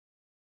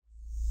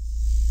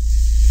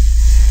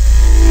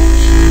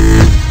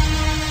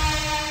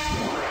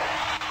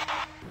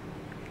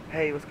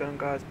what's going on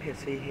guys,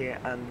 PSV here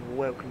and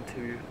welcome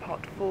to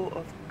part 4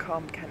 of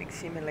Car Mechanic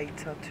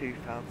Simulator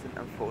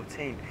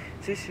 2014.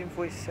 So this is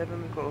invoice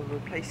 7, we've got to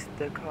replace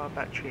the car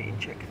battery and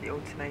check the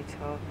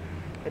alternator.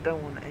 I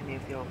don't want any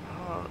of the old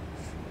parts.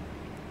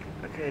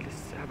 Okay,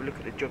 let's have a look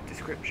at the job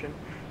description.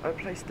 I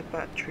replaced the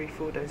battery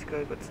 4 days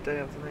ago, but today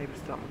I was unable to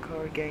start my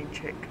car again.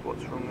 Check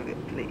what's wrong with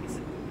it please.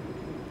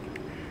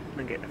 I'm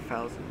going to get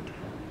 1,000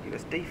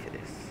 USD for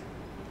this.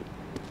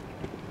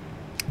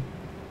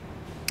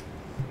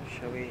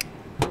 Shall we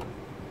pop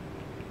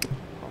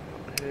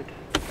up the hood?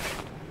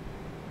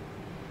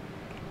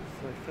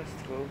 So first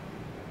of all,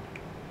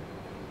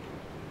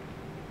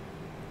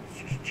 let's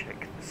just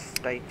check the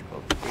state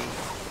of the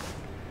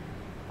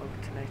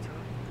alternator.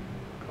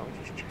 Can't we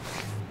just check it?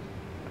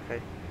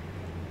 Okay,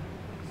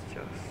 let's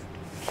just...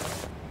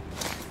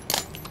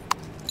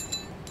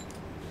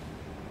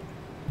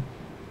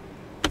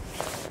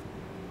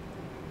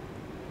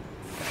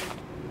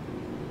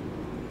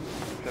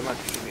 That might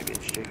just give me a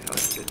bit stupid, I'll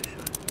just do it this way.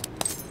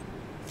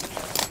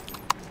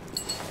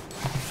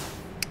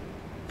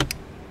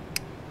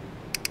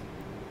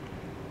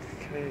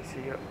 Okay, so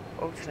your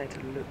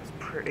alternator looks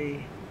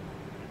pretty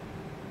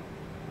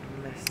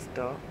messed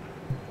up.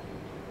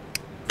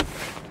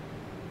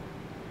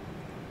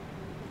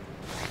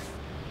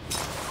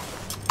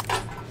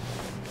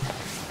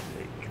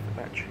 Take the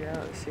battery out,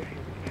 let's see if we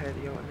can repair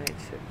the alternator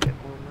so we get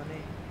more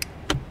money.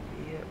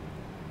 Yep.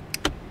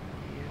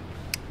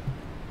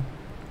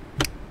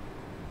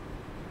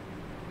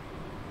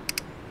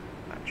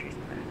 Battery's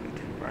knackered.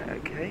 Right,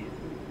 okay.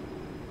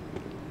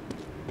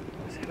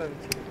 Let's head over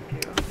to the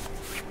computer.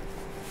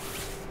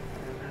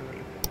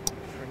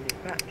 For a new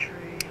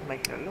battery,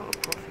 making a lot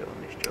of profit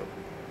on this job.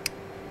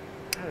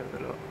 Hell of a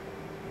lot.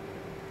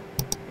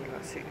 Need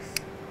like 6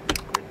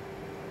 quid.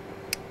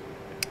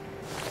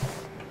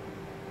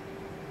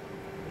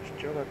 This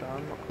job I've done,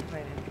 I'm not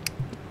complaining.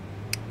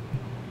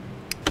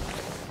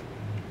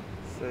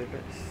 So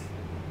let's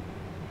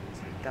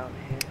head down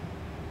here.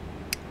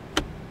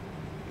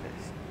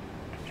 Let's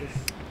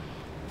just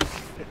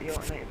put the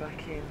alternator back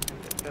in and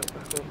put the belt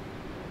back on.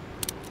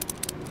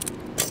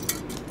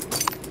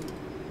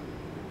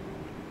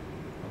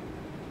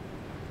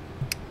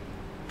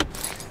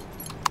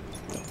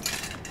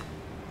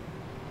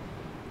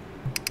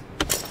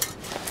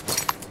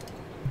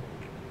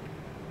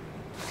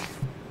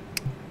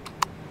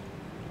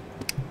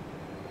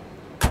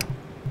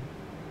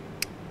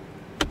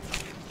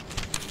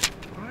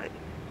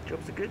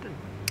 Jobs are good and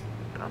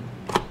done.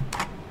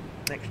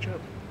 Next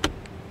job.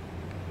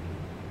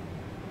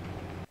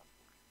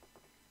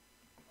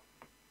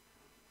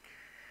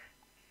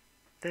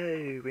 So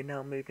we're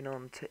now moving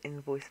on to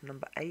invoice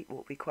number 8, what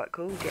will be quite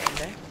cool, getting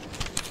there.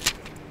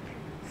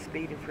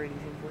 Speeding through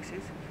these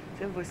invoices.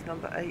 So invoice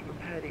number 8,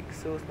 repair the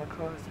exhaust. My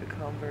car has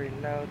become very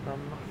loud, my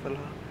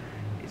muffler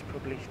is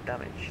probably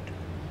damaged.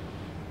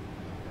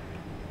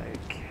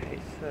 Okay,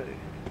 so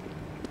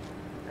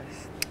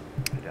let's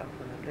put it up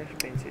on the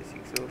left, means its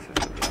exhaust has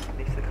to be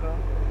underneath the car.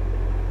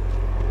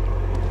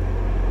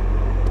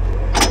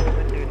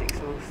 When doing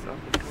exhaust,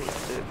 I've been told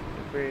to do it from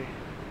the rear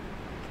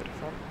to the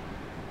front.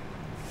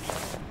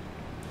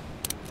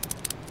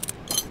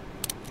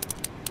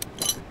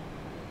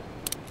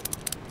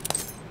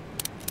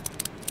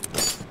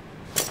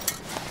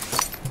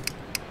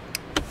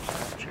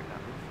 Check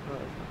that one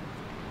first.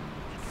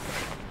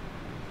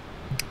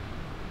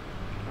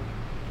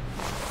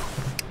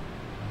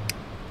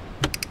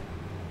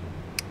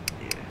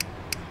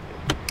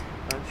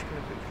 I'm just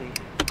going to quickly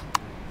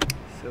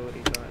sell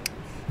these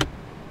items.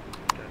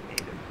 Don't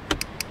need them.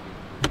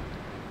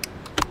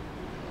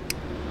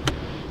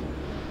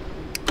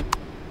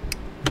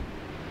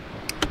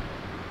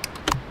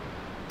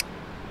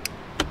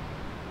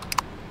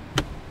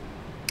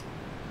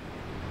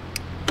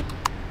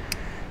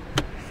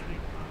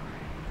 Sweet bar.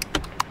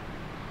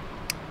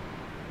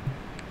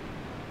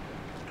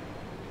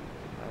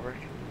 I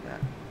reckon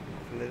that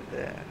muffler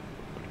there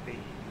would be.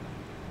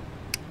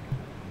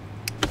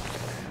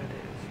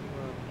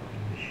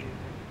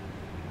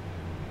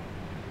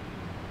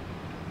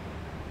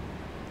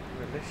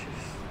 Let's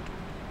just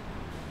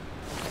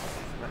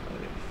smack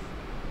this.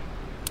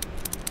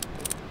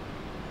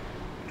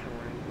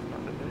 Camera angle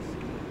not the best.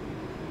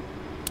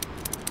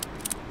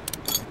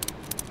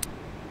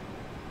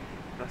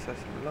 Must have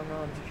some long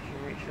arms if you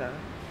can reach that.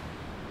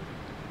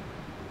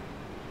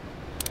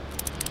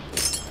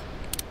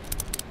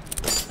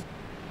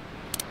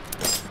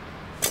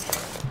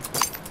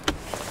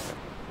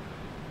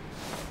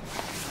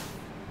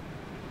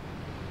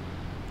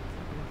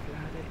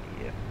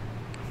 Yeah,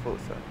 I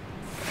thought so.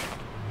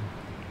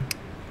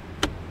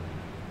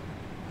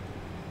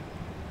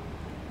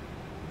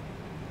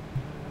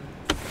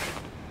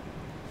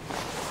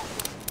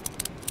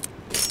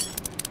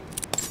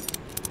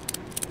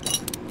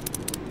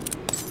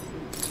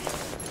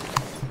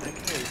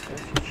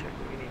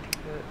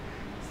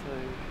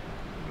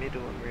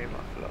 Middle and rear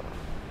muffler. So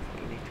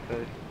we need to go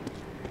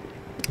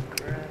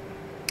grab.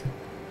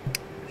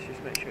 Let's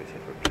just make sure it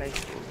says replace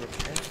or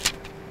repair.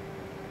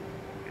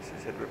 It says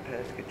I said,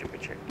 repairs, good job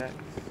with check backs.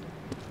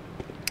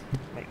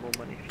 Make more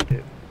money if you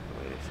do it the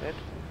way they said.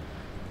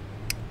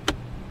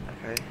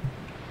 Okay,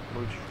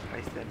 we'll just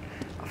replace them.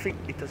 I think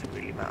it doesn't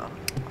really matter.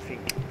 I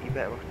think you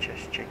better off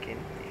chest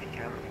checking if you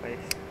can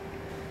replace,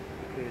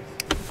 because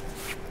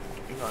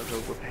you might as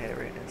well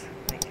repair it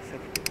and make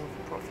yourself a bit more of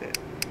a profit.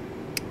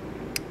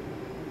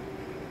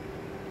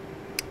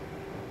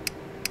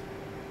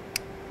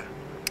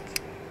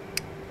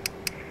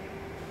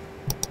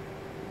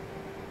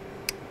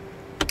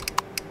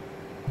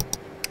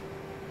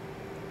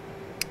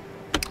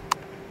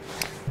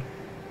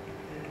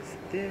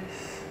 There's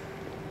this.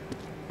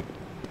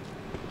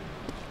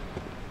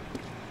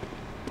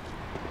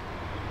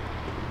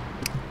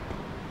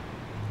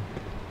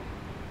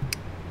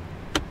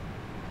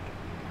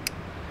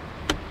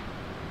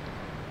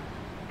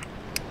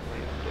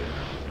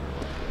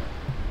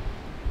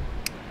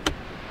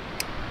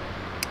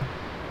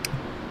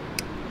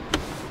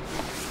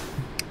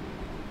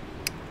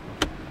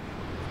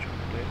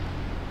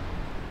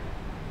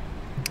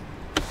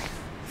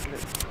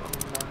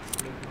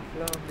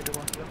 Middle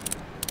muffler.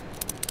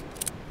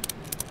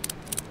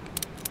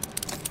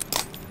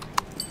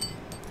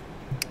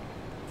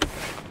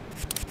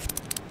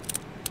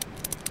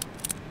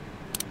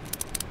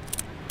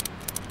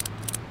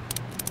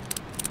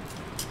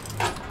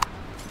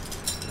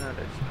 Now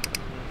let's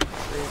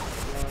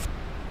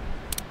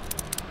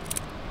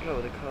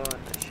lower the car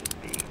and that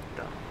should be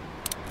done.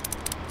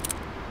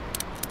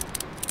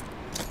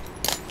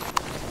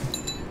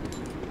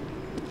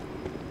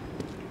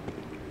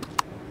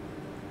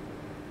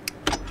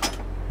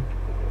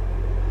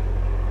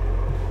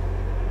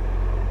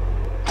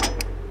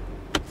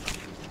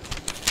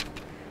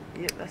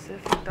 Yep, that's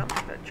everything done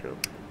for that job.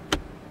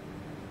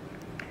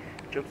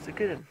 Job's a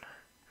good one.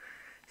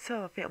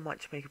 So I think I might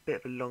just make a bit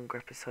of a longer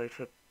episode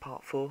for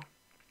part 4.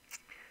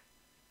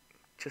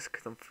 Just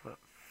because I'm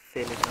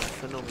feeling nice.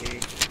 So normally,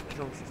 as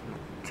long as it's not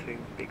too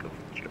big of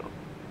a job.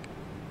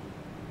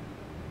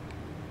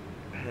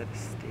 Repair the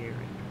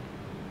steering.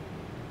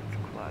 It's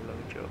quite a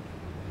long job.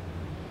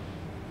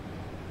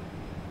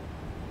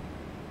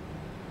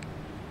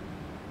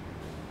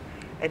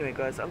 Anyway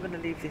guys, I'm going to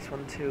leave this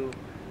one till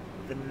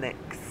the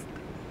next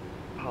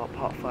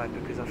part 5,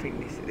 because I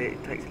think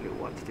it takes a little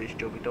while to do this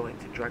job. We don't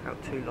want it to drag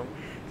out too long,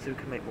 so we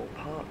can make more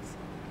parts.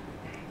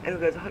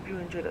 Anyway guys, I hope you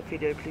enjoyed that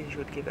video. Please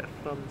ensure to give it a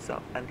thumbs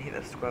up and hit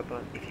that subscribe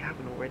button if you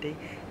haven't already,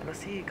 and I'll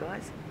see you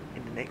guys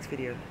in the next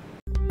video.